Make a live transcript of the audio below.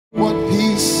What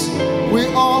peace we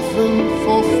often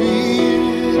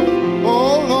fulfill,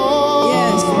 oh Lord.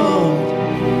 Yes, Lord.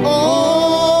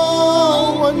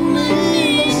 Oh, what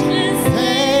needless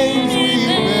pains we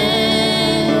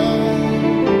bear.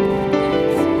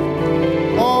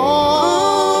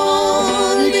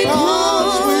 All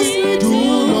because we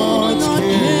do not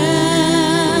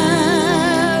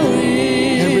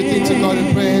carry everything to God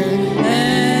in prayer.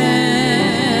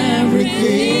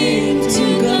 Everything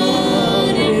to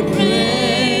God in prayer.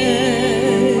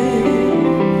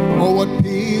 Oh, what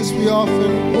peace we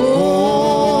often. Oh,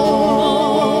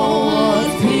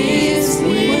 what peace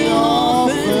we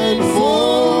often fulfill.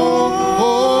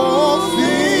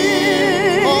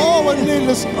 Oh, what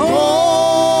needless.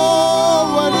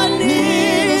 Oh, what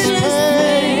needless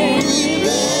pain we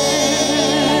bear.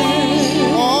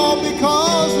 All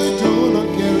because we do not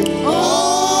carry.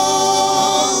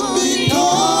 All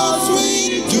because we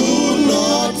do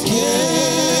not carry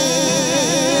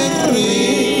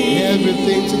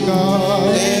everything to God.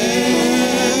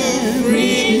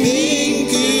 Everything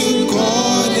to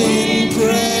God in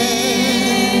prayer.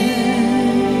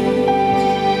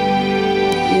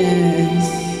 Yes.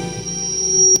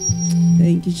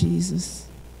 Thank you, Jesus.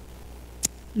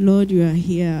 Lord, you are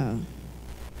here.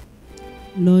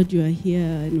 Lord, you are here,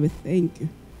 and we thank you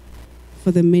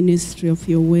for the ministry of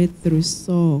your word through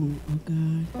song, oh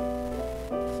God.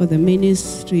 For the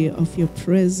ministry of your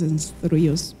presence through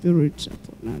your spirit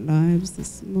upon our lives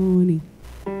this morning.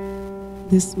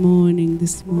 This morning,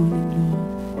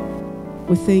 Lord.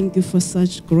 We thank you for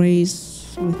such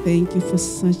grace. We thank you for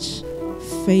such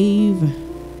favor.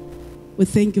 We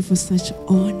thank you for such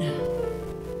honor.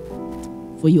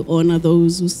 For you honor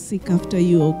those who seek after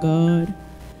you, O God.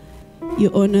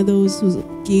 You honor those who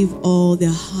give all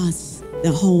their hearts,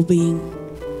 their whole being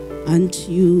unto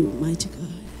you, mighty God.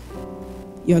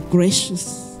 You are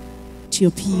gracious to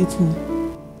your people.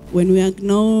 When we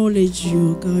acknowledge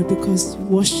you, O God, because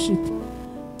worship,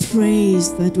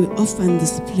 praise that we offer in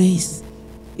this place,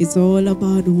 it's all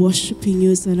about worshiping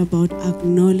you. It's all about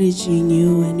acknowledging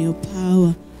you and your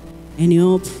power and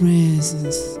your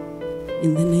presence.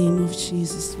 In the name of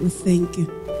Jesus, we thank you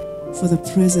for the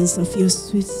presence of your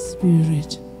sweet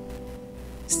spirit.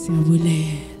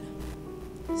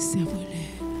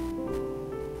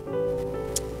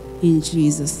 In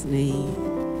Jesus' name,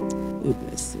 we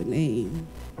bless your name.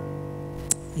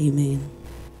 Amen.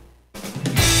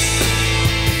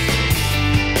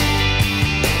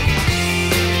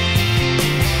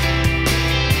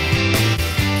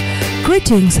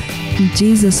 Greetings in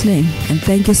Jesus' name, and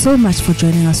thank you so much for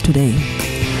joining us today.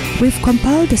 We've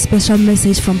compiled a special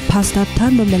message from Pastor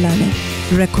Thando Melane,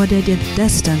 recorded at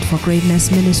Destined For Greatness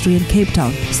Ministry in Cape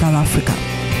Town, South Africa.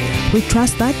 We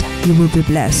trust that you will be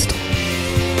blessed.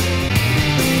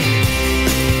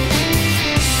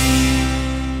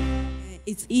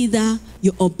 It's either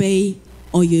you obey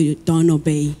or you don't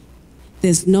obey.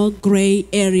 There's no gray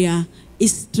area.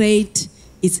 It's straight.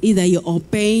 It's either you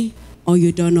obey or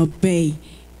you don't obey.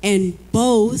 And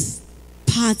both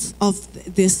parts of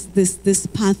this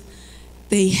path,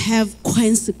 they have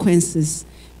consequences.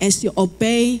 As you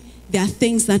obey, there are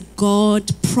things that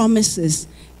God promises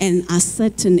and are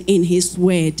certain in His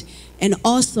word. And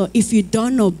also, if you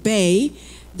don't obey,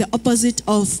 the opposite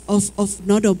of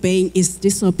not obeying is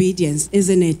disobedience,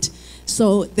 isn't it?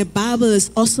 So the Bible is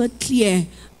also clear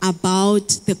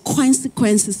about the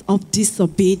consequences of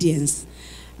disobedience.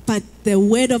 But the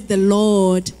word of the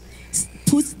Lord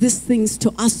puts these things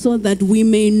to us so that we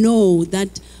may know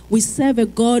that we serve a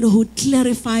God who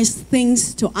clarifies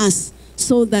things to us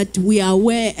so that we are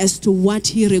aware as to what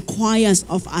He requires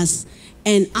of us.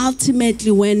 And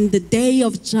ultimately, when the day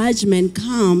of judgment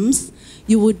comes,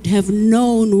 you would have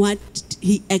known what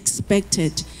He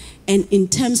expected. And in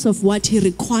terms of what He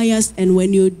requires, and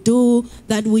when you do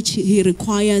that which He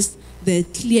requires, there are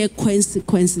clear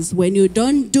consequences. When you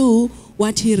don't do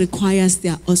what He requires,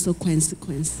 there are also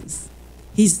consequences.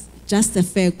 He's just a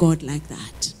fair God like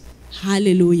that.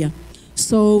 Hallelujah.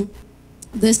 So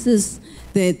this is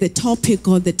the topic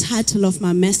or the title of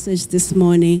my message this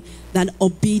morning, that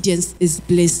obedience is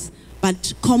bliss.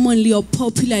 But commonly or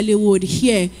popularly we would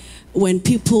hear when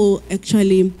people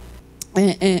actually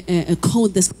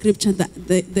quote the scripture that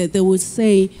they would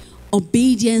say,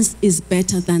 obedience is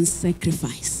better than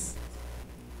sacrifice.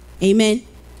 Amen.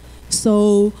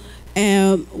 So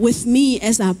with me,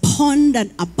 as I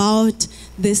pondered about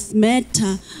this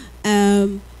matter,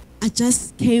 I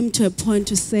just came to a point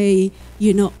to say,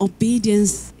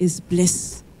 obedience is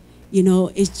bliss.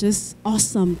 It's just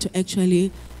awesome to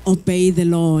actually obey the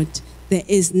Lord. there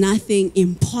is nothing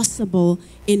impossible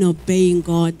in obeying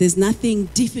God. There's nothing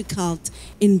difficult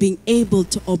in being able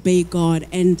to obey God.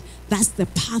 And that's the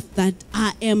path that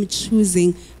I am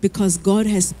choosing, because God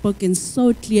has spoken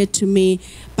so clear to me,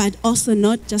 but also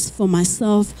not just for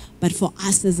myself, but for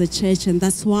us as a church. And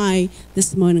that's why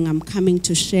this morning I'm coming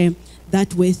to share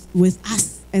that with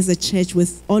us as a church,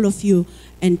 with all of you,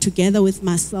 and together with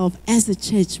myself as a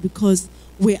church, because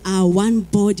we are one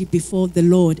body before the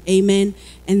Lord. Amen.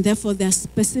 And therefore, there are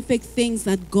specific things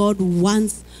that God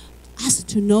wants us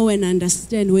to know and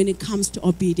understand when it comes to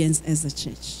obedience as a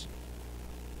church.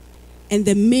 And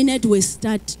the minute we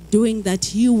start doing that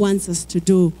He wants us to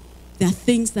do, there are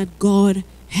things that God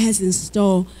has in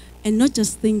store, and not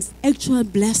just things, actual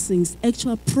blessings,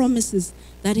 actual promises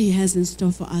that He has in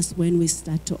store for us when we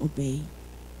start to obey.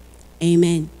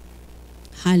 Amen.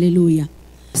 Hallelujah.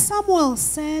 Samuel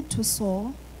said to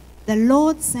Saul, "The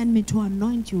Lord sent me to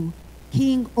anoint you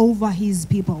king over His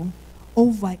people,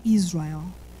 over Israel.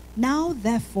 Now,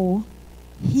 therefore,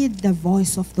 heed the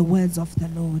voice of the words of the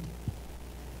Lord.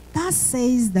 Thus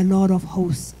says the Lord of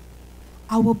hosts,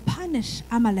 I will punish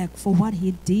Amalek for what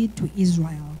he did to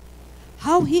Israel,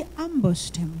 how he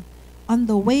ambushed him on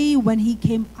the way when he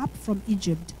came up from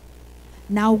Egypt.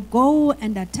 Now go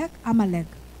and attack Amalek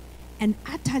and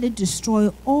utterly destroy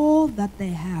all that they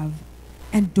have,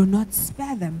 and do not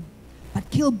spare them, but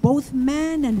kill both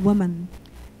man and woman,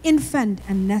 infant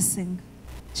and nursing,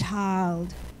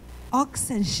 child, ox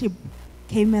and sheep,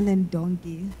 camel and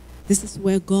donkey." This is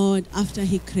where God, after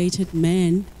He created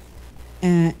man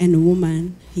and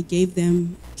woman, He gave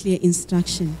them clear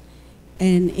instruction.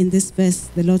 And in this verse,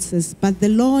 the Lord says, But the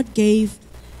Lord gave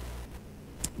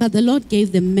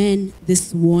the man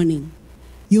this warning: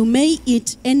 you may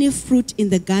eat any fruit in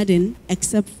the garden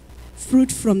except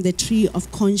fruit from the tree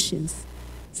of conscience,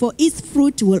 for its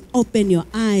fruit will open your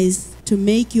eyes to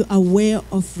make you aware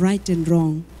of right and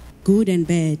wrong, good and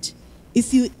bad.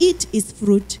 If you eat its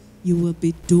fruit, you will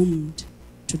be doomed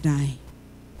to die.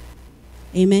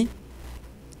 Amen.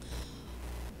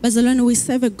 Barcelona, we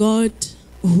serve a God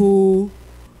who,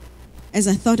 as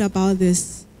I thought about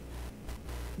this,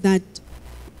 that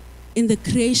in the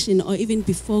creation, or even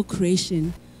before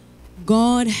creation,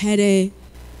 God had a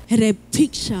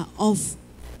picture of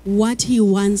what He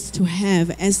wants to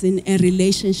have as in a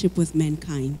relationship with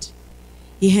mankind.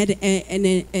 He had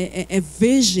a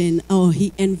vision, or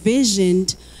He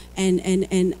envisioned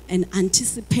and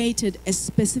anticipated a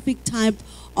specific type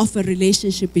of a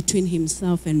relationship between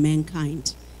Himself and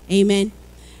mankind. Amen.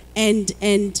 And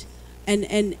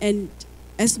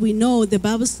as we know, the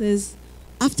Bible says,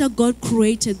 after God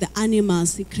created the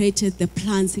animals, He created the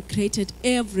plants, He created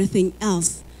everything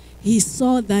else, He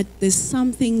saw that there's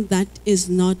something that is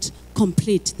not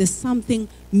complete. There's something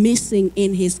missing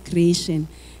in His creation.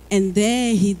 And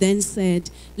there He then said,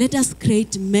 let us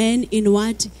create man in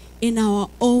what? In our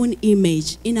own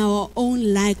image, in our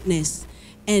own likeness.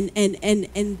 And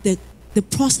the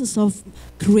process of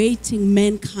creating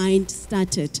mankind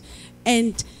started.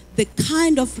 And the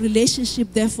kind of relationship,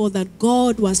 therefore, that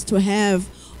God was to have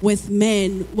with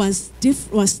man was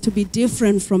to be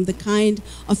different from the kind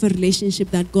of a relationship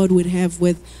that God would have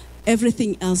with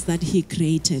everything else that He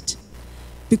created.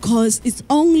 Because it's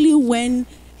only when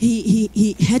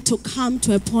he had to come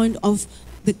to a point of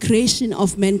the creation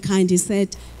of mankind, He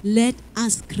said, let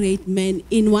us create man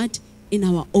in what? In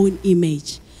our own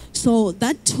image. So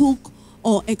that took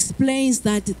or explains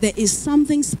that there is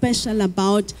something special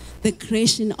about the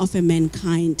creation of a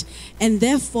mankind. And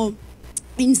therefore,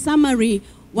 in summary,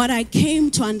 what I came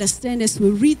to understand as we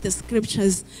read the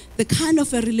scriptures, the kind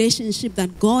of a relationship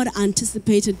that God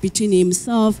anticipated between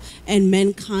Himself and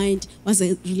mankind was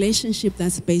a relationship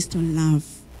that's based on love.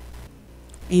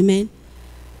 Amen.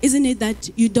 Isn't it that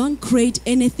you don't create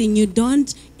anything, you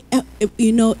don't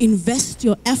invest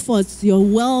your efforts, your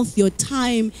wealth, your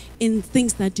time in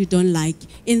things that you don't like,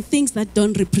 in things that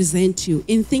don't represent you,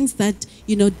 in things that,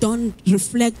 don't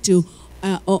reflect you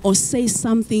or say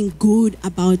something good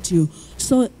about you.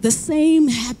 So the same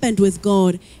happened with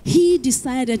God. He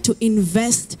decided to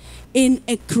invest in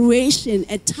a creation,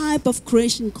 a type of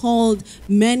creation called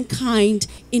mankind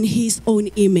in His own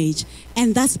image.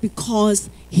 And that's because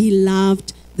He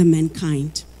loved the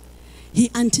mankind. He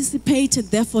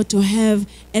anticipated, therefore, to have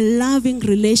a loving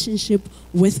relationship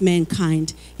with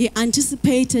mankind. He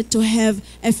anticipated to have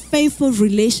a faithful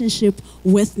relationship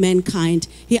with mankind.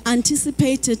 He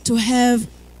anticipated to have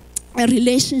a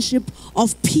relationship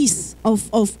of peace,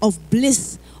 of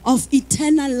bliss, of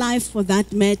eternal life, for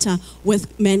that matter,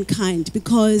 with mankind.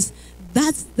 Because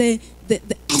that's the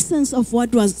essence of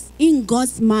what was in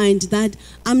God's mind, that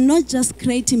I'm not just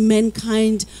creating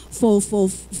mankind for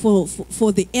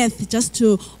the earth, just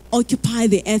to occupy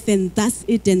the earth and that's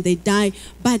it and they die,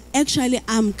 but actually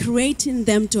I'm creating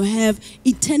them to have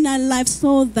eternal life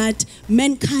so that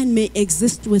mankind may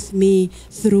exist with me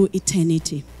through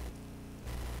eternity.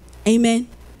 Amen.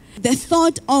 The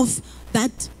thought of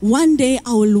that one day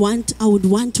I would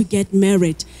want to get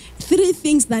married. 3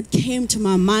 things that came to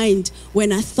my mind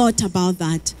when I thought about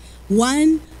that.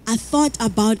 1, I thought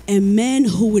about a man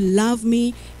who will love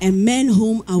me, a man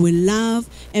whom I will love,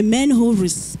 a man who will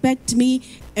respect me,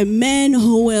 a man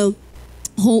who will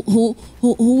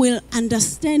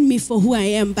understand me for who I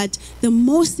am. But the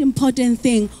most important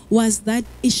thing was that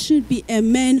it should be a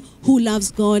man who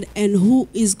loves God and who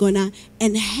is going to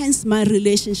enhance my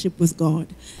relationship with God.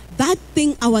 That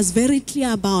thing I was very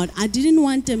clear about. I didn't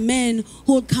want a man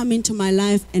who would come into my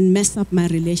life and mess up my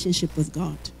relationship with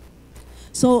God.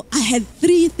 So I had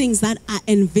 3 things that I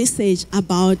envisaged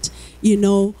about,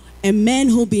 a man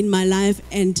who will be in my life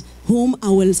and whom I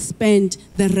will spend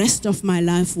the rest of my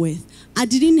life with. I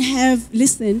didn't have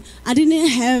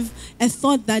a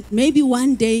thought that maybe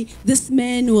one day this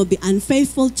man will be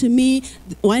unfaithful to me.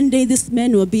 One day this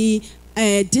man will be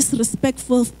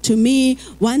disrespectful to me.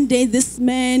 One day this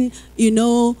man,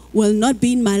 will not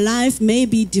be in my life,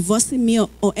 maybe divorcing me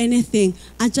or anything.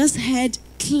 I just had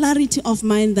clarity of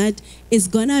mind that it's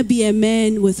going to be a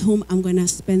man with whom I'm going to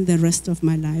spend the rest of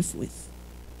my life with.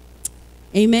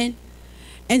 Amen.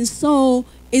 And so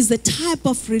is the type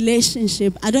of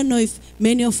relationship, I don't know if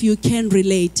many of you can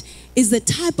relate, is the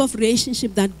type of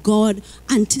relationship that God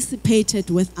anticipated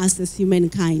with us as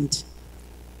humankind.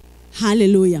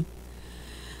 Hallelujah.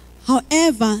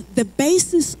 However, the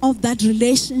basis of that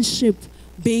relationship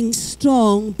being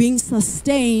strong, being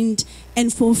sustained,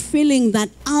 and fulfilling that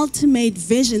ultimate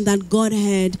vision that God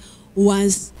had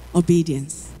was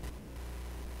obedience.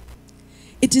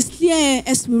 It is clear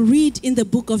as we read in the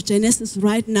book of Genesis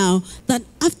right now that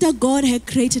after God had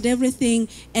created everything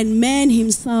and man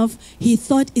himself, he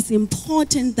thought it's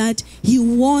important that he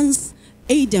warns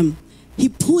Adam. He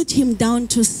put him down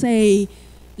to say,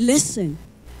 listen,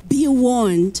 be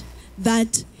warned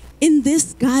that in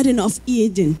this Garden of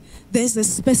Eden, there's a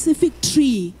specific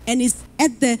tree and it's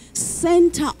at the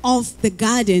center of the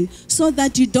garden, so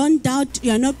that you don't doubt,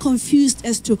 you are not confused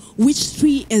as to which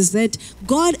tree is it.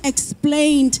 God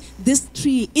explained this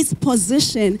tree, its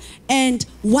position, and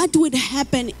what would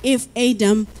happen if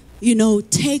Adam,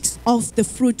 takes off the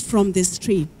fruit from this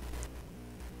tree.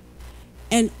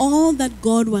 And all that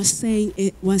God was saying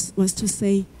was to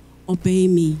say, obey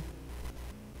me.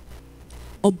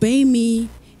 Obey me.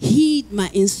 Heed my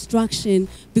instruction,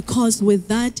 because with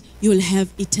that you'll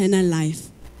have eternal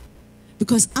life.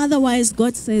 Because otherwise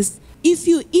God says, if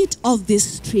you eat of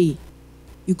this tree,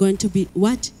 you're going to be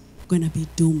what? You're going to be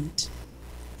doomed.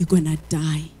 You're going to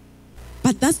die.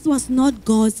 But that was not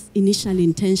God's initial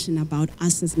intention about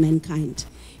us as mankind.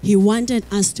 He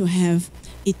wanted us to have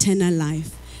eternal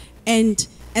life. And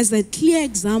as a clear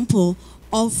example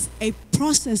of a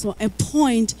process or a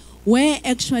point where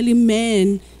actually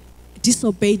man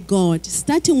disobeyed God,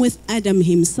 starting with Adam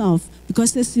himself,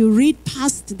 because as you read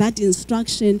past that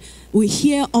instruction, we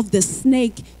hear of the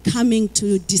snake coming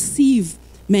to deceive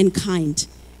mankind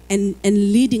and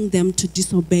leading them to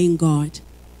disobeying God.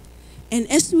 And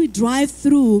as we drive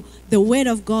through the Word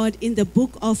of God in the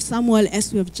book of Samuel,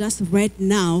 as we have just read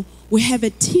now, we have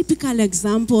a typical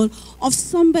example of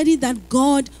somebody that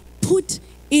God put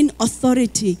in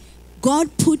authority.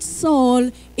 God put Saul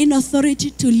in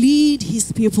authority to lead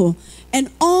his people.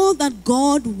 And all that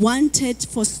God wanted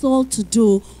for Saul to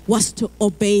do was to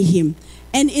obey him.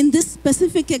 And in this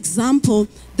specific example,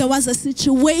 there was a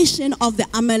situation of the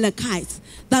Amalekites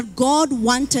that God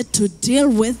wanted to deal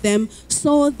with them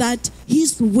so that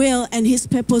his will and his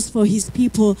purpose for his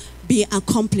people be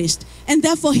accomplished. And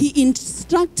therefore, he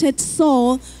instructed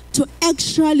Saul to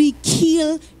actually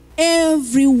kill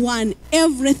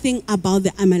everything about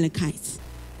the Amalekites.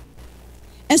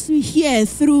 As we hear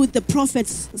through the prophet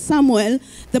Samuel,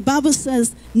 the Bible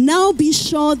says, now be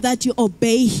sure that you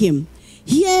obey him.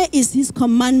 Here is his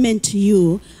commandment to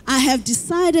you. I have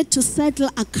decided to settle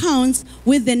accounts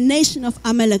with the nation of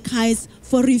Amalekites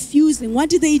for refusing. What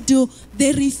did they do?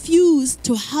 They refused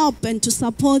to help and to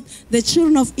support the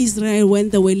children of Israel when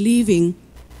they were leaving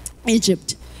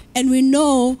Egypt. And we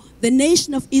know the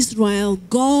nation of Israel,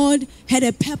 God had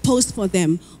a purpose for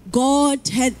them. God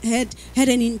had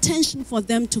an intention for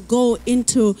them to go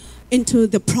into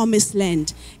the promised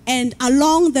land. And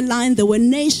along the line, there were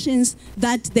nations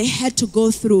that they had to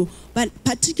go through. But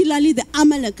particularly the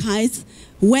Amalekites,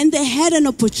 when they had an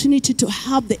opportunity to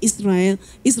help the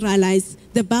Israelites,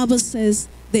 the Bible says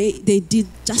they did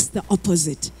just the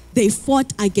opposite. They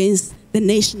fought against the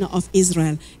nation of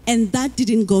Israel. And that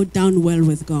didn't go down well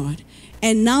with God.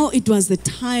 And now it was the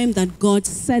time that God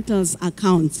settles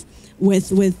accounts with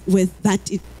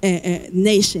that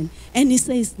nation. And he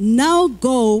says, now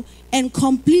go and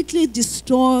completely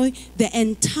destroy the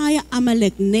entire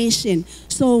Amalek nation.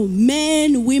 So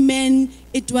men, women,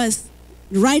 it was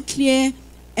right clear,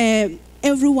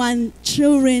 everyone,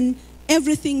 children,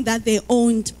 everything that they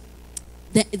owned,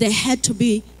 they had to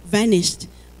be vanished.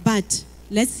 But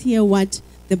let's hear what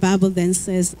the Bible then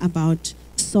says about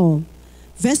Saul.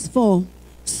 Verse 4,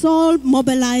 Saul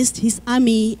mobilized his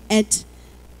army at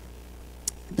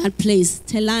that place,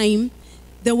 Telaim.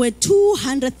 There were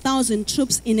 200,000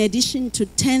 troops in addition to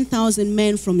 10,000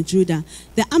 men from Judah.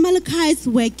 The Amalekites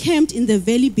were camped in the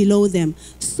valley below them.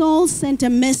 Saul sent a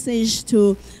message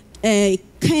to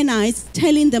Canaanites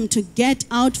telling them to get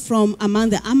out from among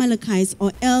the Amalekites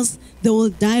or else they will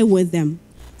die with them.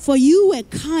 For you were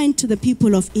kind to the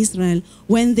people of Israel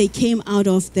when they came out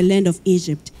of the land of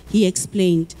Egypt, he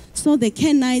explained. So the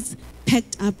Canaanites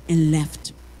packed up and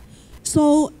left.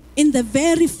 So in the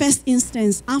very first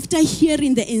instance, after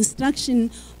hearing the instruction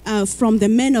from the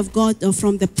man of God or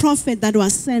from the prophet that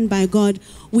was sent by God,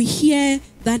 we hear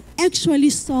that actually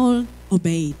Saul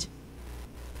obeyed.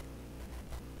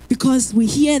 Because we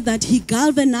hear that he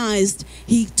galvanized,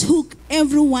 he took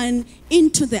everyone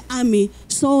into the army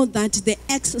so that they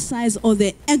exercise or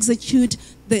they execute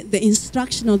the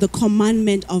instruction or the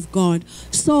commandment of God.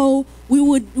 So we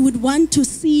would want to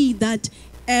see that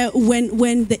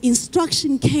when the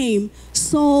instruction came,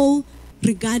 Saul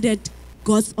regarded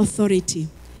God's authority.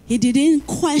 He didn't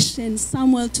question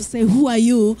Samuel to say, who are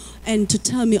you? And to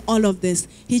tell me all of this.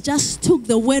 He just took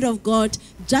the word of God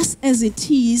just as it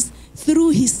is through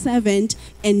his servant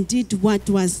and did what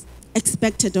was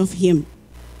expected of him.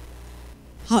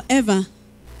 However,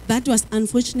 that was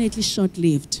unfortunately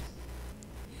short-lived.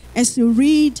 As you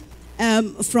read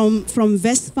from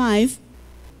verse 5,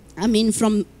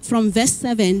 from verse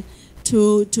 7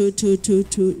 to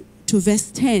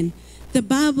verse 10, the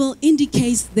Bible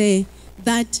indicates there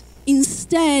that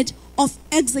instead of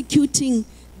executing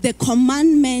the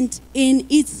commandment in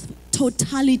its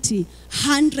totality,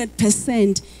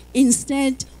 100%,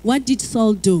 instead, what did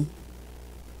Saul do?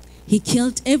 He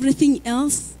killed everything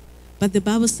else, but the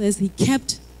Bible says he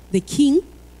kept the king,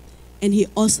 and he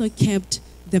also kept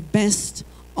the best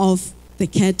of the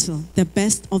cattle, the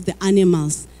best of the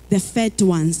animals, the fat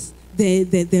ones, the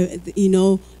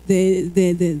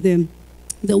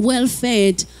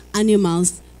well-fed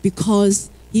animals,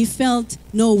 because he felt,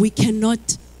 no, we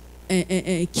cannot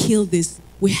kill this.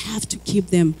 We have to keep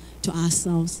them to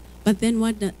ourselves. But then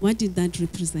what did that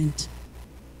represent?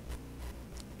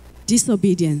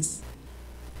 Disobedience.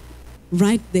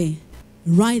 Right there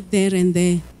and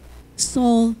there,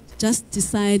 Saul just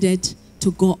decided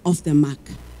to go off the mark.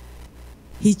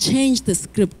 He changed the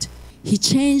script. He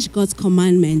changed God's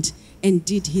commandment and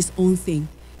did his own thing.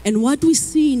 And what we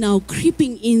see now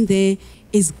creeping in there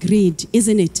is greed,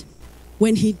 isn't it?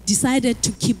 When he decided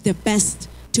to keep the best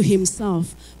to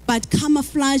himself, but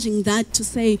camouflaging that to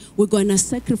say, we're going to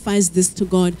sacrifice this to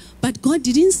God. But God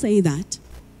didn't say that.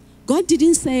 God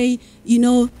didn't say,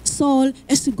 Saul,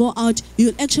 as you go out,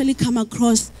 you'll actually come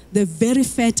across the very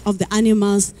fat of the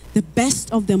animals, the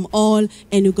best of them all,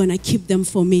 and you're going to keep them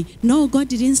for me. No, God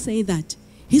didn't say that.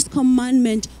 His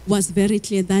commandment was very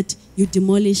clear that you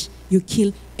demolish, you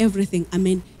kill everything. I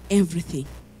mean, everything.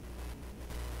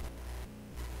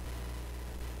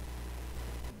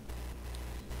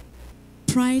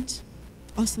 Pride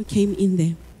also came in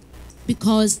there,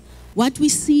 because what we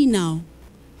see now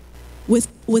with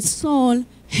Saul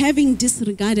having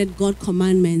disregarded God's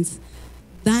commandments,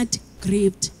 that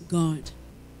grieved God.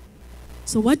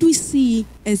 So what we see,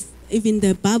 as even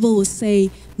the Bible will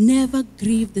say, never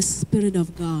grieve the Spirit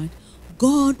of God.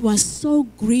 God was so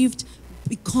grieved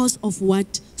because of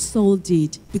what Saul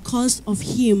did, because of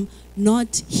him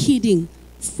not heeding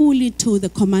fully to the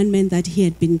commandment that he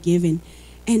had been given.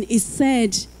 And it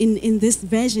said in this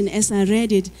version, as I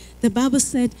read it, the Bible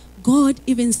said, God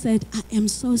even said, I am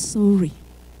so sorry.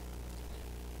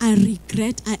 I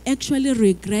actually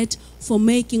regret for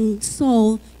making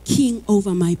Saul king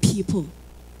over my people.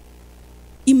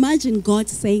 Imagine God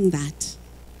saying that.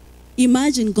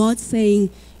 Imagine God saying,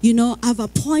 I've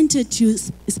appointed you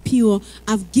as pure.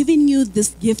 I've given you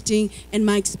this gifting, and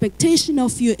my expectation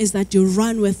of you is that you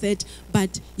run with it,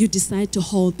 but you decide to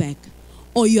hold back.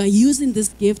 Or you are using this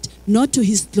gift not to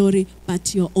his glory, but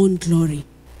to your own glory.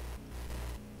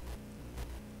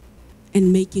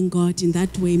 And making God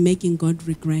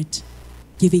regret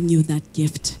giving you that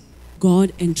gift.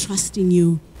 God entrusting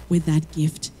you with that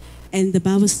gift. And the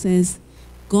Bible says,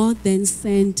 God then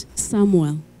sent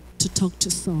Samuel to talk to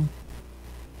Saul.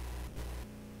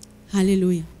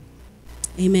 Hallelujah.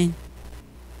 Amen.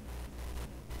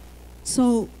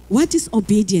 So, what is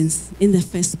obedience in the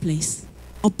first place?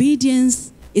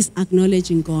 Obedience is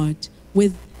acknowledging God.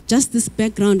 With just this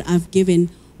background I've given,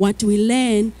 what we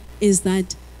learn is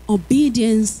that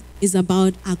obedience is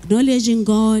about acknowledging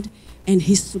God and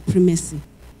his supremacy.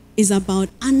 It's about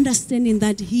understanding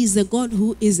that he is the God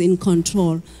who is in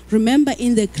control. Remember,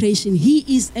 in the creation, he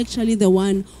is actually the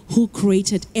one who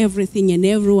created everything and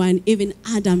everyone, even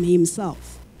Adam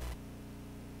himself.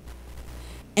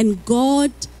 And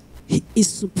God is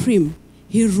supreme.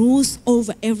 He rules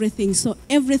over everything. So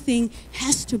everything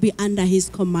has to be under his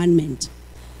commandment.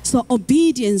 So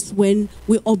obedience, when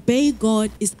we obey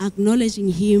God, is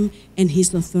acknowledging him and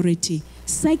his authority.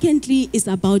 Secondly, is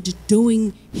about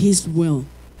doing his will.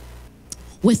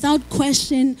 Without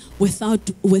question,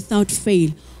 without fail.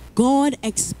 God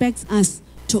expects us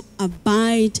to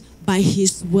abide by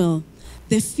his will.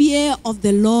 The fear of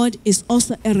the Lord is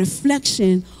also a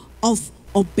reflection of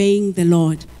obeying the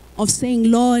Lord. Of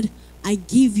saying, Lord, I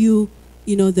give you,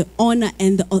 the honor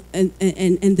and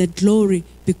the glory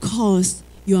because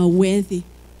you are worthy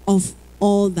of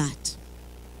all that.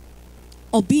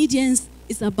 Obedience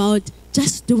is about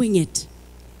just doing it.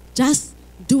 Just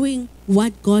doing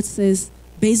what God says,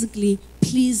 basically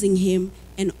pleasing him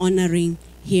and honoring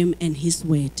him and his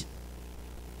word.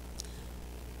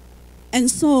 And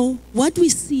so what we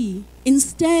see,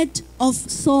 instead of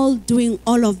Saul doing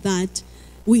all of that,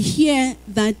 we hear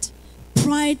that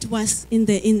pride was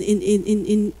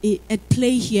at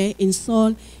play here in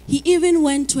Saul. He even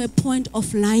went to a point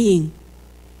of lying.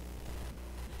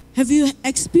 Have you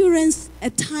experienced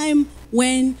a time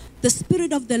when the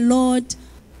Spirit of the Lord,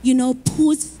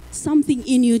 puts something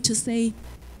in you to say,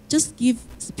 just give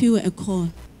Spew a call?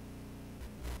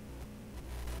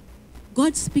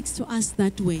 God speaks to us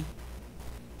that way.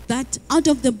 That out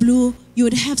of the blue, you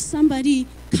would have somebody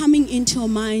coming into your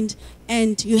mind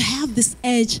and you have this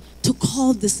urge to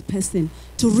call this person,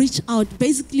 to reach out.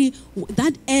 Basically,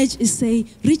 that urge is say,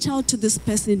 reach out to this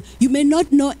person. You may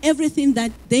not know everything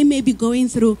that they may be going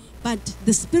through, but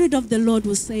the Spirit of the Lord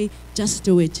will say, just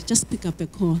do it. Just pick up a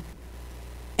call.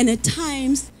 And at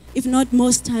times, if not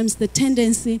most times, the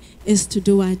tendency is to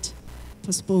do what?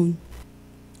 Postpone.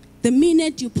 The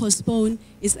minute you postpone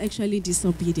is actually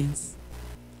disobedience.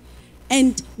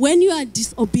 And when you are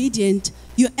disobedient,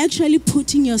 you're actually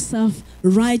putting yourself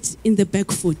right in the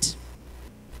back foot.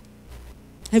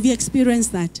 Have you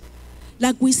experienced that?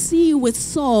 Like we see with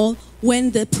Saul,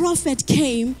 when the prophet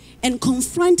came and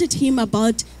confronted him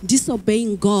about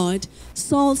disobeying God,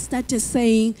 Saul started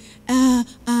saying,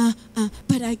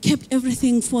 but I kept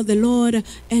everything for the Lord,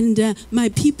 and my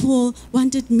people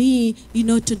wanted me,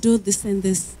 to do this and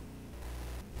this.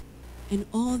 And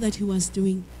all that he was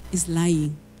doing is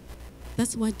lying.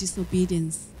 That's what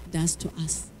disobedience does to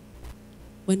us.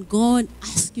 When God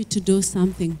asks you to do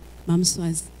something, Mam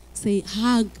Swaz, say,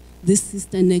 hug this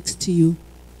sister next to you.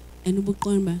 And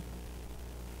I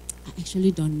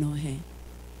actually don't know her.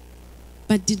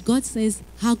 But did God say,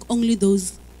 hug only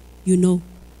those you know?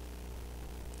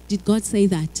 Did God say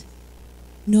that?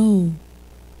 No.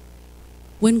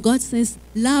 When God says,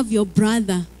 love your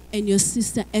brother and your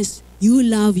sister as you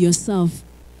love yourself,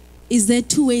 is there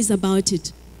two ways about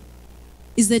it?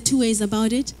 Is there two ways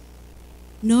about it?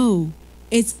 No.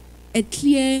 It's a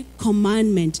clear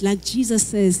commandment. Like Jesus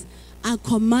says, I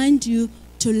command you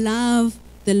to love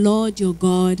the Lord your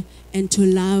God and to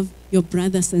love your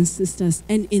brothers and sisters.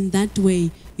 And in that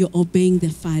way, you're obeying the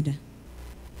Father.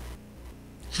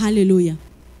 Hallelujah.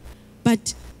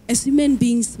 But as human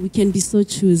beings, we can be so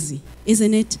choosy,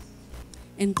 isn't it?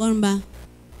 And Gormba,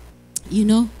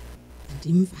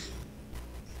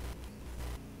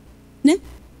 ne?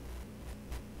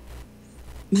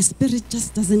 My spirit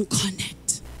just doesn't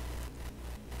connect.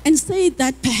 And say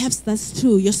that perhaps that's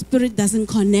true. Your spirit doesn't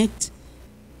connect.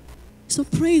 So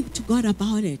pray to God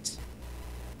about it.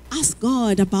 Ask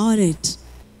God about it.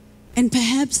 And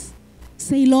perhaps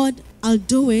say, Lord, I'll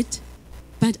do it,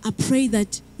 but I pray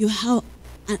that you help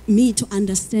me to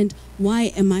understand,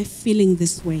 why am I feeling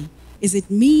this way? Is it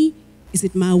me? Is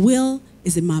it my will?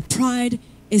 Is it my pride?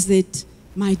 Is it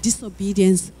my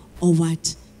disobedience or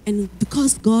what? And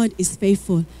because God is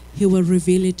faithful, he will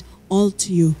reveal it all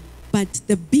to you. But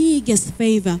the biggest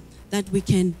favor that we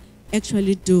can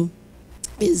actually do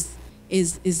is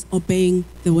obeying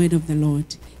the word of the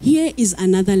Lord. Here is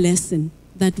another lesson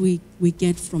that we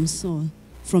get from Saul,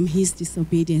 from his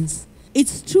disobedience.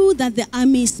 It's true that the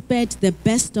army spared the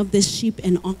best of the sheep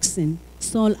and oxen,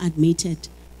 Saul admitted,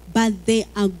 but they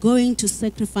are going to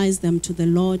sacrifice them to the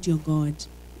Lord your God.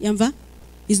 Yamva?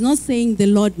 He's not saying the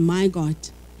Lord my God.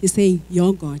 He's saying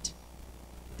your God.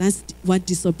 That's what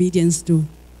disobedience do.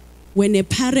 When a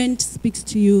parent speaks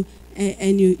to you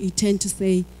and you tend to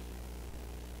say,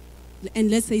 and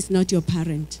let's say it's not your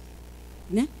parent,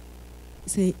 ne?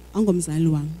 Say, "Angomzali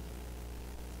wami,"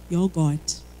 your God.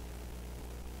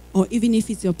 Or even if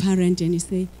it's your parent and you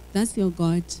say, that's your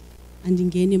God, and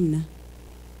ingeni mna,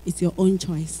 it's your own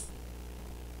choice.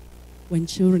 When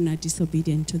children are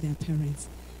disobedient to their parents.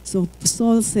 So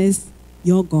Saul says,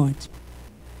 your God.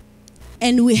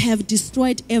 And we have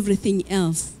destroyed everything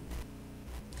else.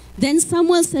 Then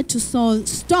Samuel said to Saul,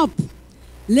 stop.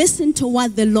 Listen to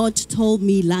what the Lord told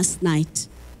me last night.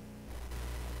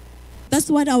 That's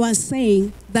what I was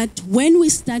saying, that when we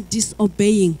start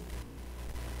disobeying,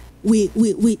 we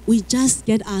just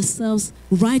get ourselves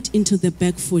right into the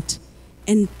back foot,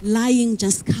 and lying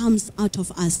just comes out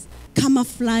of us.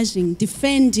 Camouflaging,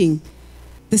 defending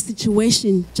the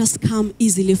situation just come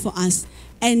easily for us.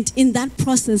 And in that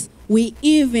process, we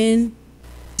even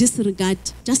disregard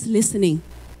just listening.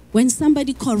 When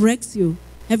somebody corrects you,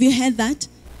 have you heard that?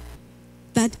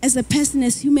 That as a person,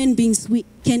 as human beings, we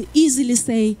can easily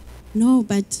say, no,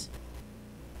 but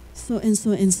so and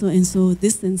so and so and so,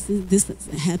 this and this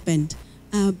happened.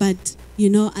 But, you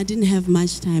know, I didn't have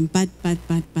much time, but,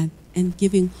 and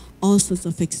giving all sorts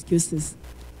of excuses.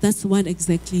 That's what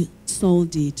exactly Saul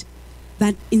did.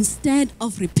 That instead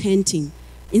of repenting,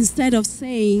 instead of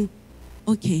saying,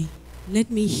 okay, let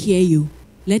me hear you,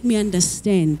 let me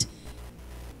understand.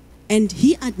 And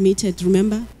he admitted,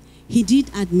 remember? He did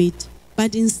admit.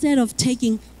 But instead of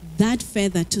taking that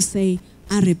further to say,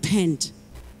 I repent,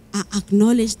 I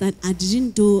acknowledge that I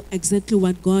didn't do exactly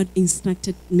what God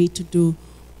instructed me to do,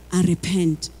 I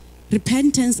repent.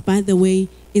 Repentance, by the way,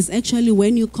 is actually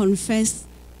when you confess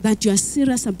that you are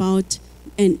serious about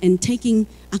and taking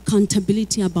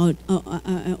accountability about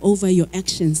over your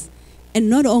actions. And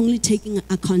not only taking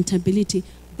accountability,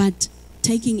 but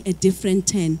taking a different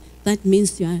turn. That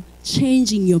means you are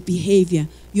changing your behavior.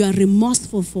 You are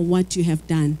remorseful for what you have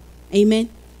done. Amen?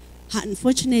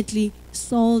 Unfortunately,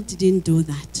 Saul didn't do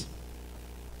that.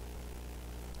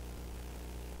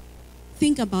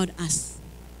 Think about us.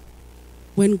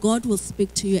 When God will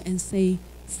speak to you and say,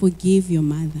 forgive your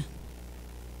mother.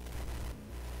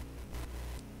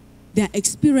 There are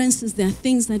experiences, there are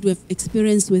things that we've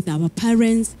experienced with our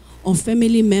parents or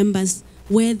family members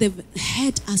where they've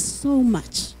hurt us so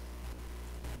much.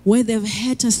 Where they've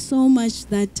hurt us so much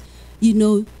that, you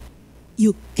know,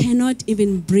 you cannot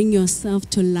even bring yourself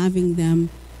to loving them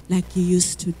like you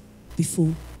used to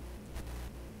before.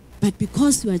 But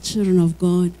because we are children of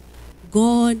God,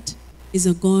 God is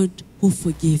a God who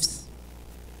forgives.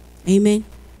 Amen?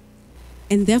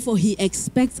 And therefore, he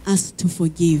expects us to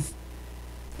forgive.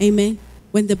 Amen?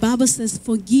 When the Bible says,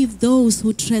 forgive those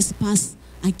who trespass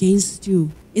against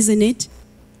you, isn't it?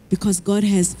 Because God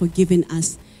has forgiven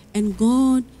us. And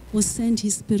God will send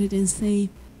his Spirit and say,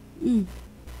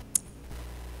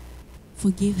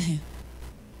 forgive her.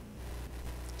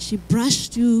 She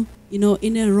brushed you, you know,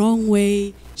 in a wrong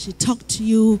way. She talked to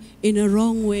you in a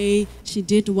wrong way. She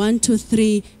did 1, 2,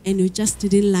 3, and you just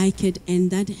didn't like it.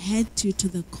 And that hurt you to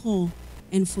the core.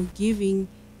 And forgiving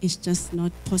is just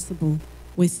not possible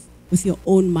with your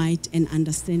own might and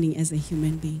understanding as a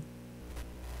human being.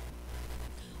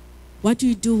 What do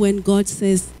you do when God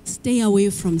says, stay away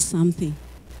from something?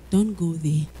 Don't go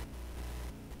there.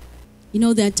 You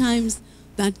know, there are times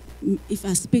that if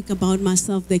I speak about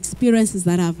myself, the experiences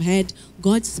that I've had,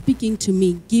 God speaking to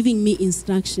me, giving me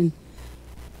instruction.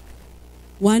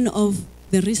 One of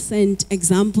the recent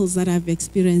examples that I've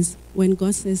experienced, when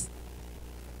God says,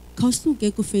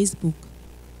 "Kausuke ku Facebook."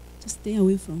 Just stay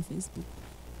away from Facebook.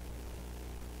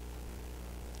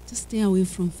 Just stay away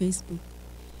from Facebook.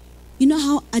 You know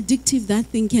how addictive that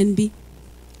thing can be?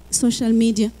 Social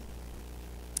media.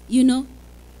 You know?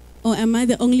 Or am I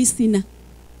the only sinner?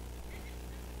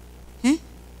 Eh?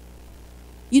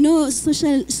 You know,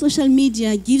 social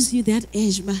media gives you that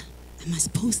edge, but I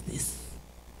must post this.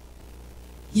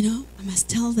 You know, I must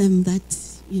tell them that,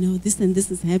 you know, this and this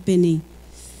is happening.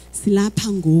 Silapha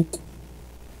ngoku.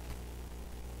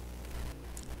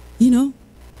 You know?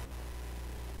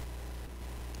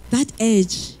 That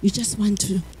edge, you just want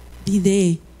to be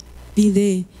there be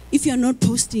there. If you're not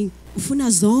posting, ufuna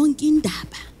zonke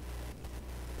indaba.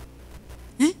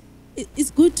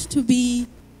 It's good to be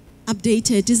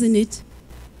updated, isn't it?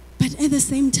 But at the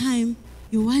same time,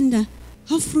 you wonder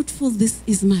how fruitful this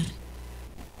is, Mara.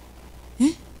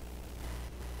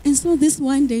 And so this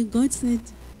one day, God said,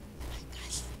 my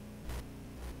gosh.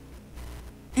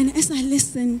 And as I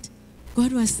listened,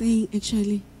 God was saying,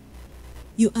 actually,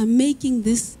 you are making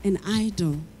this an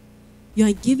idol. You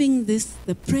are giving this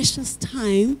the precious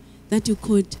time that you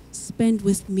could spend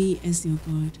with me as your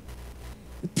God.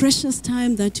 The precious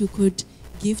time that you could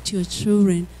give to your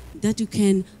children, that you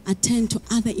can attend to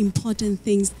other important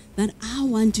things that I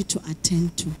want you to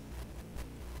attend to.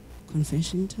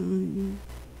 Confession time.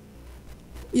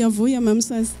 Yavuya Mom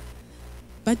says,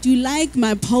 but you like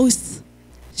my posts.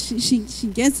 She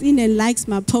gets in and likes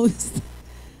my posts.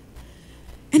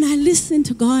 And I listen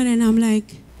to God and I'm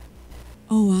like,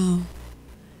 oh wow.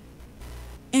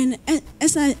 And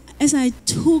as I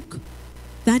took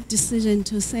that decision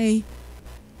to say,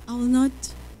 I will not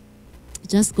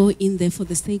just go in there for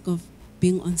the sake of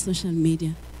being on social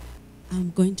media.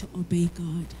 I'm going to obey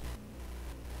God.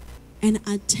 And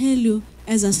I tell you,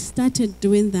 as I started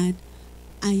doing that,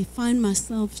 I find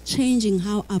myself changing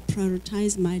how I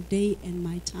prioritize my day and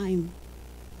my time.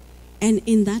 And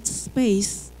in that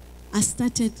space, I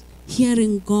started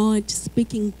hearing God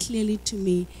speaking clearly to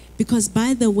me. Because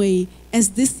by the way,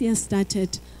 as this year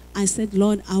started, I said,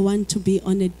 Lord, I want to be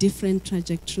on a different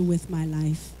trajectory with my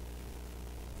life.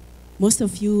 Most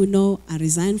of you know I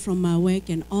resigned from my work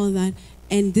and all that.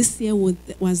 And this year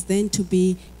was then to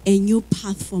be a new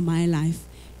path for my life.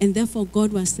 And therefore,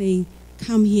 God was saying,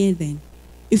 come here then.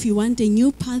 If you want a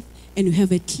new path and you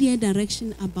have a clear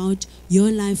direction about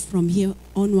your life from here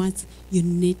onwards, you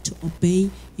need to obey.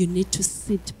 You need to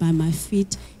sit by my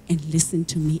feet and listen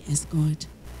to me as God.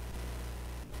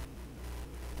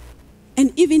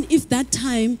 And even if that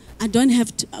time, I don't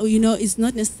have to, it's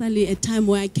not necessarily a time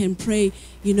where I can pray,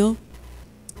 and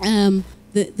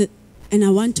I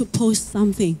want to post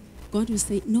something, God will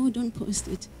say, no, don't post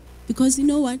it. Because you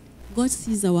know what? God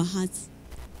sees our hearts.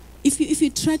 If you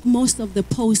track most of the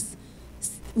posts,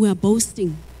 we are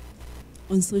boasting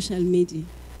on social media.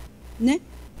 Ne?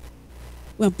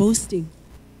 We're boasting.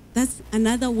 That's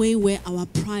another way where our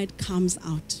pride comes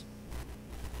out.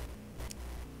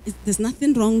 There's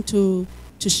nothing wrong to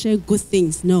share good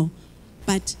things, no.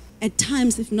 But at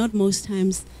times, if not most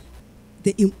times,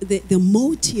 the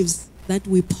motives that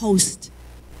we post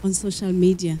on social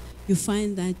media, you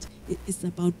find that it's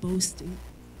about boasting.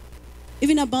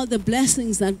 Even about the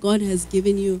blessings that God has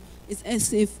given you, it's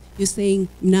as if you're saying,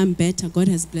 I'm better, God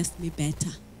has blessed me better.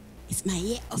 It's my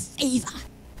year of favor.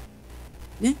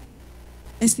 Yeah?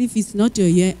 As if it's not your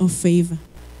year of favor,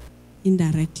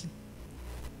 indirectly.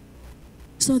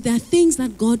 So there are things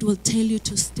that God will tell you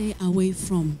to stay away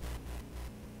from.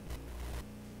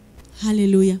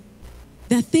 Hallelujah.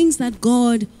 There are things that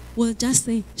God will just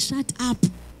say, shut up.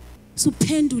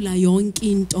 Supendula yonke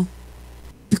into.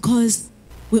 Because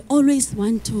we always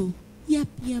want to, yep,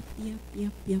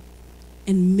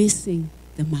 and missing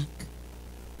the mark.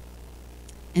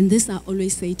 And this I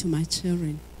always say to my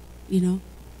children,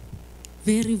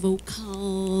 very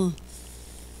vocal.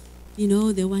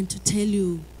 They want to tell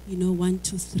you, 1,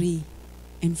 2, 3,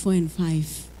 and 4 and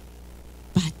 5.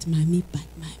 But mommy.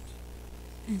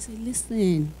 And I say,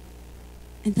 listen.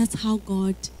 And that's how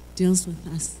God deals with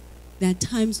us. There are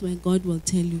times when God will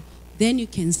tell you, then you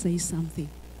can say something.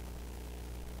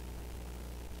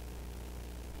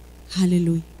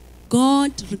 Hallelujah.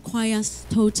 God requires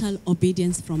total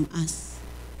obedience from us.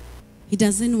 He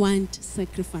doesn't want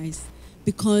sacrifice.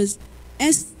 Because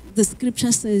as the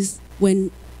scripture says,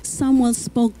 when Samuel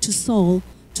spoke to Saul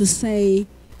to say,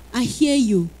 I hear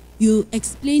you. You're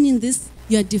explaining this.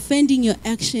 You're defending your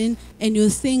action. And you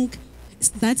think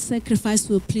that sacrifice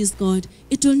will please God.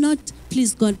 It will not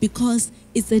please God because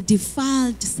it's a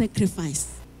defiled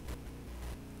sacrifice.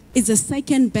 It's a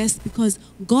second best because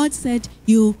God said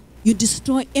you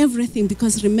destroy everything.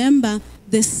 Because remember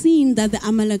the sin that the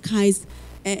Amalekites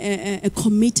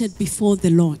committed before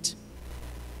the Lord.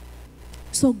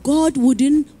 So God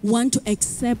wouldn't want to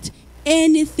accept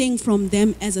anything from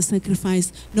them as a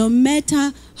sacrifice, no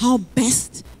matter how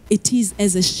best it is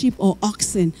as a sheep or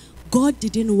oxen. God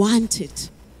didn't want it.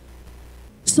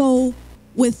 So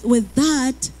with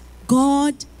that,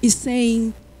 God is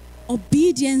saying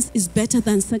obedience is better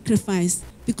than sacrifice.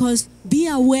 Because be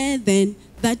aware then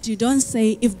that you don't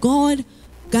say, if God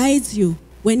guides you,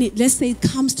 when let's say it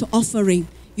comes to offering,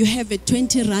 you have a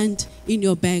 20 rand in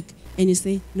your bag, and you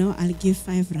say, no, I'll give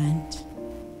 5 rand.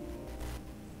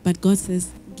 But God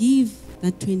says, give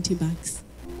that 20 bucks.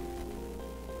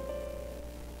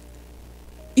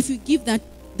 if you give that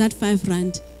 5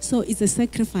 rand, so it's a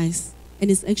sacrifice, and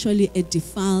it's actually a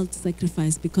defiled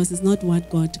sacrifice because it's not what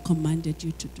God commanded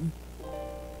you to do.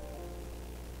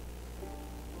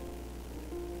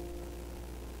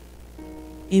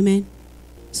 Amen.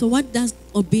 So what does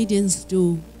obedience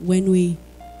do when we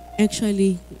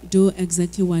actually do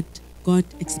exactly what God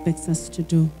expects us to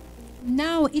do?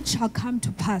 Now it shall come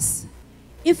to pass,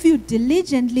 if you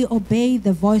diligently obey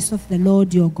the voice of the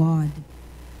Lord your God,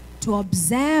 to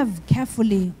observe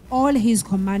carefully all his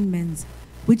commandments,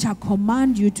 which I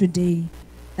command you today,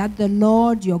 that the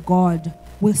Lord your God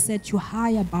will set you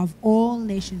high above all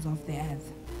nations of the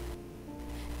earth.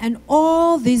 And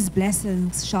all these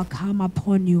blessings shall come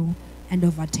upon you and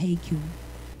overtake you,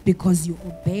 because you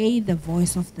obey the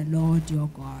voice of the Lord your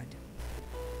God.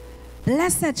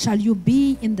 Blessed shall you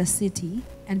be in the city,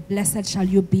 and blessed shall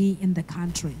you be in the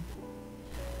country.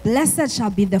 Blessed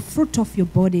shall be the fruit of your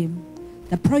body,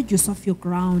 the produce of your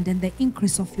ground, and the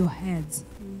increase of your heads,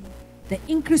 the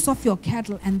increase of your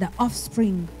cattle, and the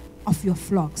offspring of your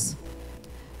flocks.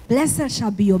 Blessed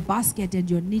shall be your basket and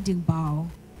your kneading bowl.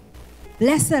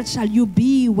 Blessed shall you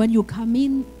be when you come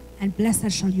in, and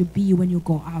blessed shall you be when you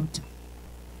go out.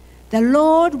 The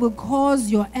Lord will cause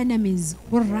your enemies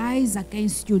who rise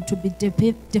against you to be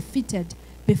defeated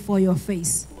before your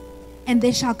face. And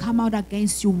they shall come out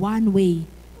against you one way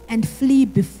and flee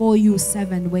before you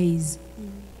 7 ways.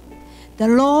 The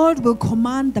Lord will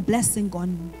command the blessing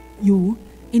on you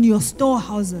in your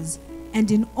storehouses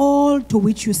and in all to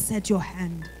which you set your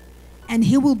hand. And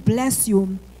he will bless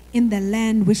you in the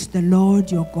land which the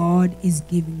Lord your God is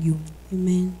giving you.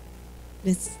 Amen.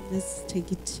 Let's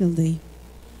take it till there.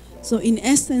 So in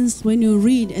essence, when you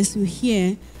read, as you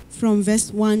hear from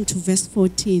verse 1 to verse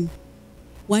 14,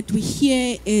 what we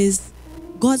hear is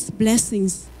God's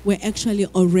blessings were actually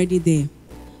already there.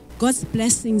 God's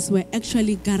blessings were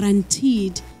actually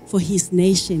guaranteed for his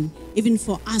nation, even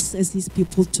for us as his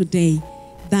people today.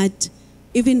 That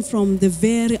even from the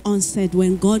very onset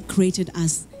when God created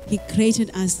us, he created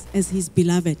us as his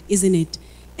beloved, isn't it?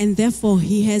 And therefore,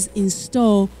 he has in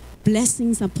store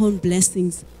blessings upon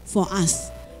blessings for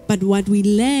us. But what we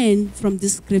learn from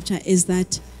this scripture is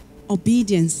that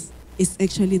obedience is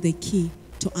actually the key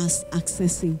to us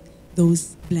accessing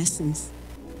those blessings.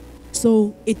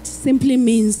 So it simply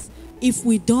means if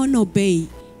we don't obey,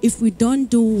 if we don't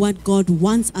do what God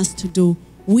wants us to do,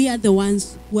 we are the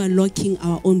ones who are locking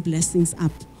our own blessings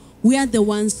up. We are the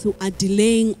ones who are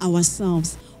delaying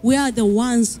ourselves. We are the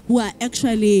ones who are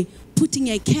actually putting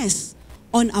a curse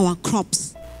on our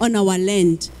crops, on our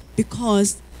land,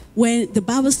 because when the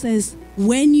Bible says,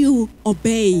 when you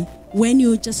obey, when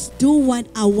you just do what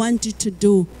I want you to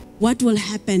do, what will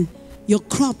happen? Your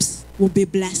crops will be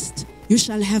blessed. You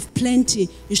shall have plenty.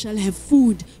 You shall have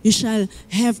food. You shall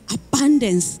have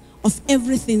abundance of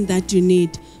everything that you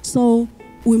need. So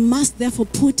we must therefore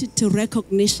put it to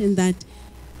recognition that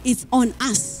it's on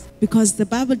us, because the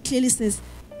Bible clearly says,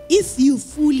 if you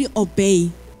fully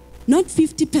obey, not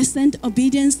 50%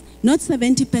 obedience, not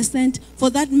 70%,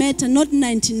 for that matter, not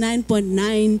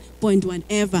 99.9 point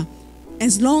whatever.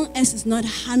 As long as it's not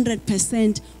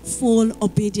 100% full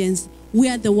obedience, we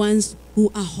are the ones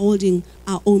who are holding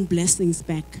our own blessings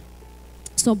back.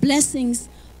 So blessings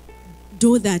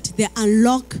do that. They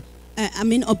unlock,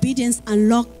 obedience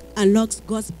unlocks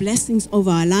God's blessings over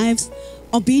our lives.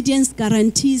 Obedience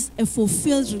guarantees a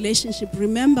fulfilled relationship.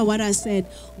 Remember what I said.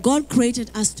 God created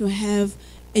us to have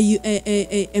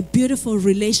a beautiful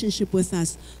relationship with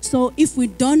us. So if we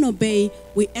don't obey,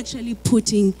 we're actually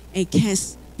putting a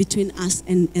curse between us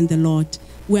and the Lord.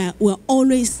 We're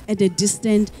always at a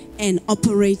distance and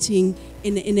operating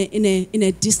in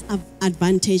a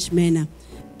disadvantaged manner.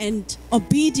 And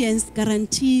obedience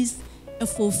guarantees a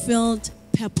fulfilled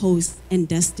purpose and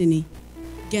destiny.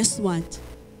 Guess what?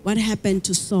 What happened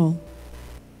to Saul?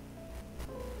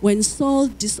 When Saul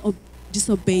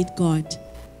disobeyed God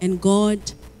and God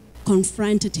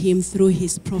confronted him through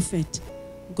his prophet,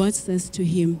 God says to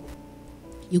him,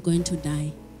 you're going to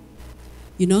die.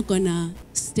 You're not going to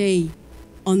stay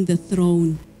on the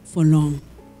throne for long.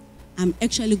 I'm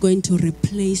actually going to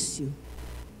replace you.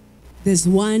 There's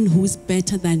one who's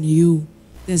better than you.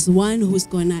 There's one who's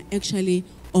going to actually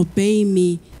obey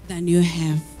me than you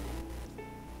have.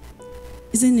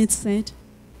 Isn't it sad?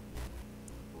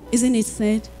 Isn't it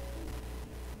sad?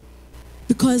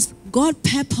 Because God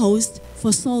purposed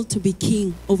for Saul to be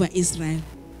king over Israel.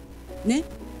 Ne?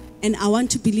 And I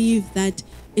want to believe that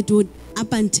it would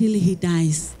up until he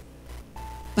dies.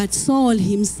 But Saul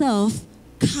himself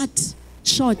cut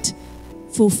short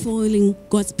fulfilling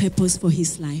God's purpose for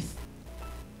his life.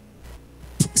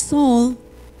 Saul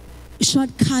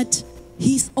shortcut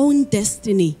his own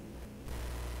destiny.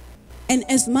 And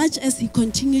as much as he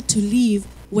continued to live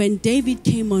when David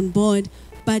came on board,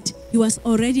 but he was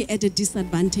already at a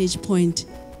disadvantage point.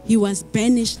 He was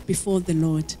banished before the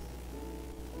Lord.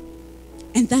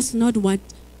 And that's not what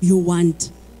you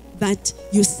want. That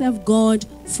you serve God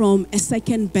from a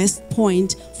second best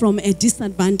point, from a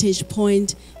disadvantage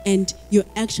point, and you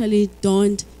actually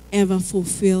don't ever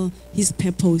fulfill his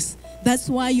purpose. That's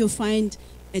why you find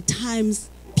at times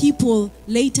people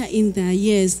later in their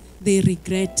years, they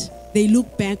regret. They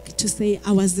look back to say,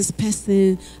 I was this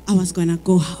person, I was going to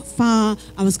go far,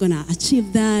 I was going to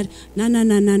achieve that,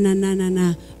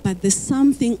 na. But there's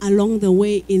something along the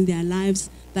way in their lives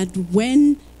that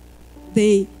when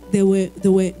they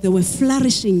were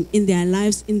flourishing in their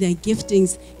lives, in their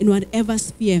giftings, in whatever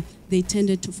sphere, they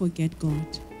tended to forget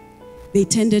God. They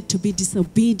tended to be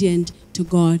disobedient to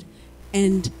God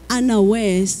and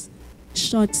unawares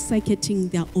short-circuiting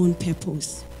their own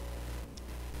purpose.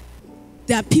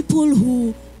 There are people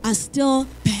who are still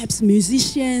perhaps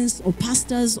musicians or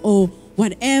pastors or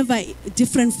whatever,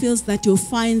 different fields that you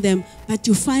find them, but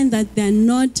you find that they're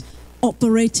not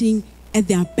operating at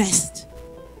their best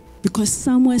because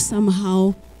somewhere,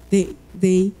 somehow,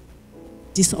 they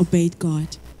disobeyed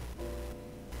God.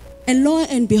 And lo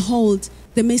and behold,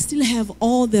 they may still have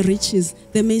all the riches,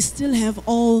 they may still have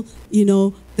all,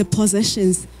 the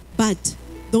possessions, but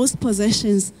those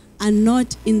possessions are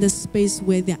not in the space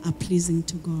where they are pleasing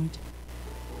to God.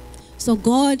 So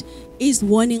God is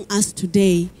warning us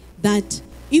today that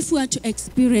if we are to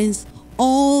experience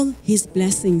all his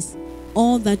blessings,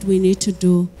 all that we need to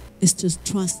do is to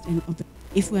trust and obey.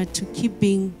 If we are to keep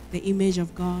being the image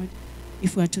of God,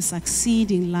 if we are to succeed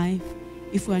in life,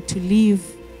 if we are to live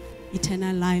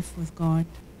eternal life with God,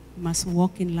 we must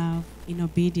walk in love, in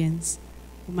obedience.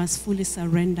 We must fully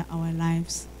surrender our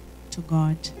lives to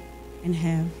God and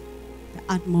have the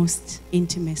utmost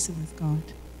intimacy with God.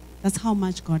 That's how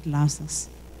much God loves us.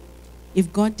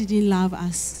 If God didn't love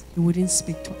us, he wouldn't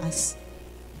speak to us.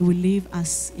 He will leave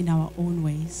us in our own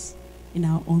ways, in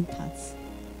our own paths.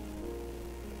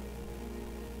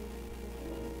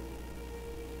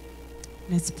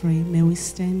 Let's pray. May we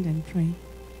stand and pray.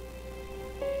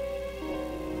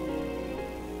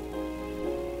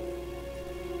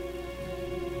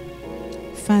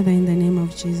 Father, in the name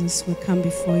of Jesus, we come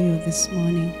before you this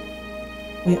morning.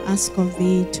 We ask of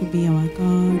thee to be our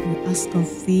God. We ask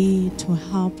of thee to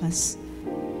help us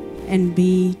and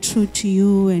be true to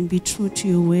you and be true to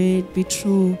your word, be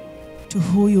true to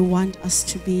who you want us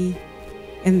to be,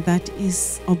 and that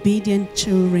is obedient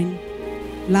children,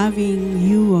 loving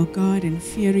you, O God, and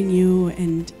fearing you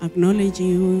and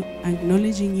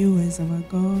acknowledging you as our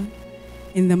God.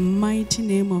 In the mighty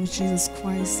name of Jesus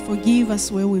Christ, forgive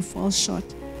us where we fall short.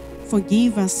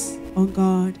 Forgive us, O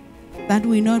God, that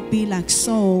we not be like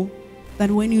Saul, that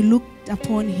when you looked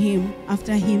upon him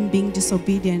after him being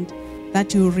disobedient,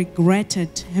 that you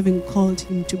regretted having called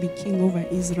him to be king over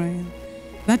Israel,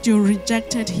 that you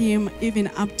rejected him even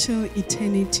up till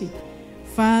eternity.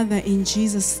 Father, in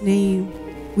Jesus' name,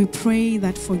 we pray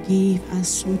that forgive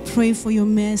us. We pray for your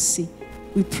mercy.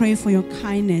 We pray for your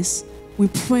kindness. We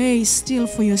pray still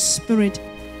for your spirit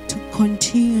to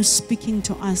continue speaking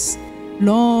to us,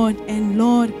 Lord, and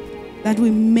Lord, that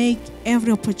we make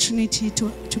every opportunity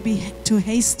to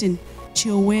hasten to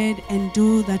your word and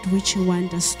do that which you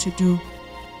want us to do.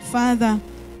 Father,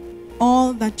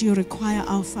 all that you require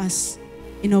of us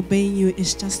in obeying you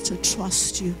is just to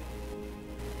trust you.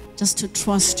 Just to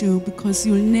trust you, because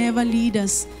you'll never lead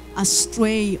us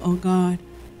astray, oh God.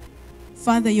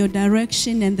 Father, your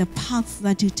direction and the paths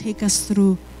that you take us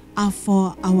through are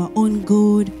for our own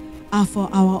good, are for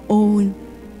our own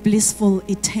blissful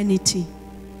eternity.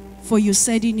 For you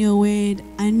said in your word,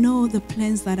 I know the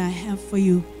plans that I have for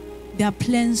you. They are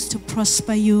plans to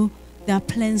prosper you. They are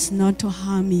plans not to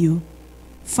harm you.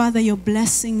 Father, your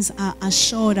blessings are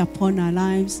assured upon our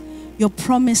lives. Your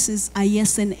promises are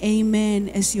yes and amen,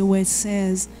 as your word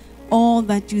says. All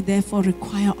that you therefore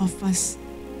require of us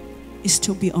is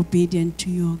to be obedient to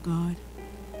you, O God.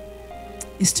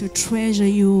 Is to treasure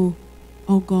you,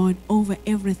 O God, over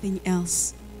everything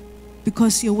else.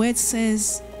 Because your word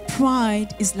says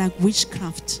pride is like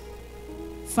witchcraft.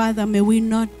 Father, may we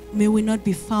not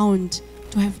be found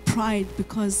to have pride,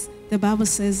 because the Bible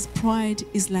says pride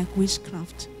is like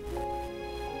witchcraft.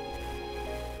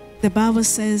 The Bible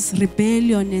says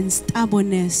rebellion and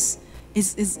stubbornness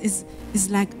is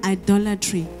like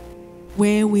idolatry,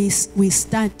 where we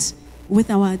start with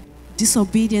our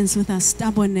disobedience, with our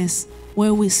stubbornness,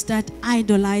 where we start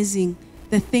idolizing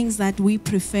the things that we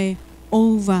prefer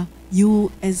over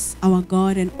you as our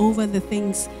God and over the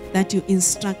things that you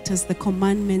instruct us, the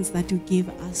commandments that you give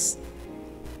us.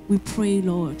 We pray,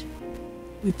 Lord.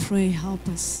 We pray, help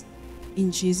us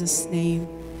in Jesus' name.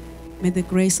 May the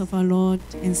grace of our Lord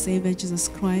and Savior Jesus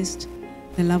Christ,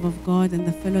 the love of God and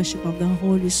the fellowship of the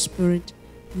Holy Spirit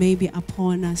may be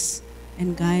upon us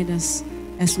and guide us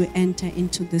as we enter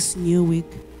into this new week,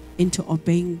 into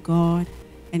obeying God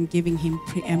and giving Him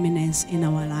preeminence in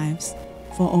our lives.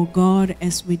 For, oh God,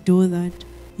 as we do that,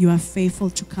 you are faithful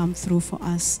to come through for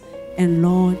us. And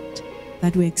Lord,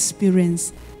 that we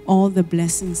experience all the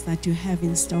blessings that you have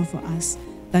in store for us,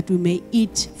 that we may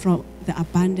eat from the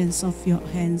abundance of your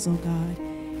hands, oh God.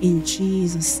 In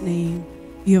Jesus' name,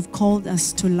 you have called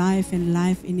us to life and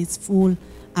life in its full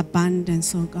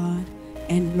abundance, oh God.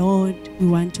 And Lord, we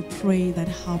want to pray that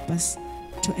help us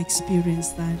to experience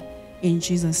that. In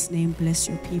Jesus' name, bless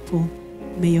your people.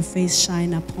 May your face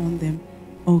shine upon them,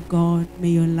 oh God. May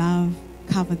your love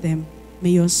cover them. May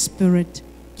your spirit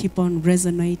keep on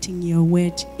resonating your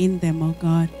word in them, oh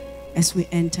God, as we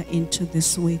enter into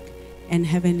this week. And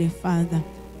Heavenly Father,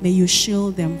 may you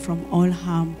shield them from all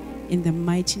harm in the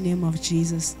mighty name of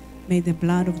Jesus. May the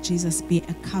blood of Jesus be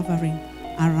a covering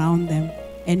around them.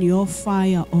 And your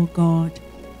fire, oh God,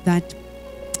 that,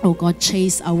 oh God,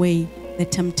 chase away the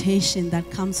temptation that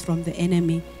comes from the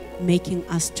enemy, making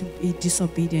us to be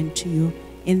disobedient to you.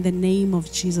 In the name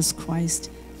of Jesus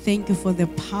Christ, thank you for the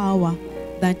power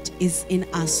that is in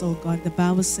us, oh God. The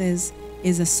Bible says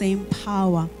is the same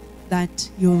power that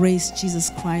you raised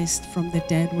Jesus Christ from the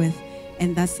dead with.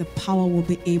 And that's the power we'll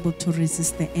be able to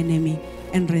resist the enemy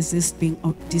and resist being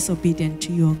disobedient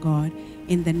to you, oh God.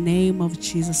 In the name of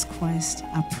Jesus Christ,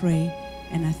 I pray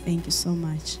and I thank you so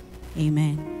much.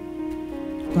 Amen.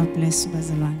 God bless you,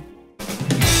 Bazalan.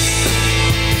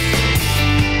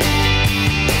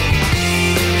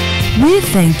 We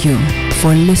thank you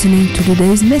for listening to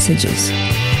today's messages.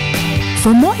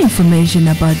 For more information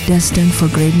about Destined for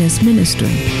Greatness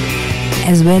Ministry,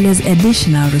 as well as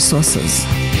additional resources,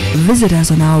 visit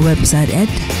us on our website at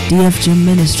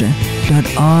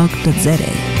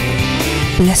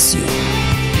dfgministry.org.za. Bless you.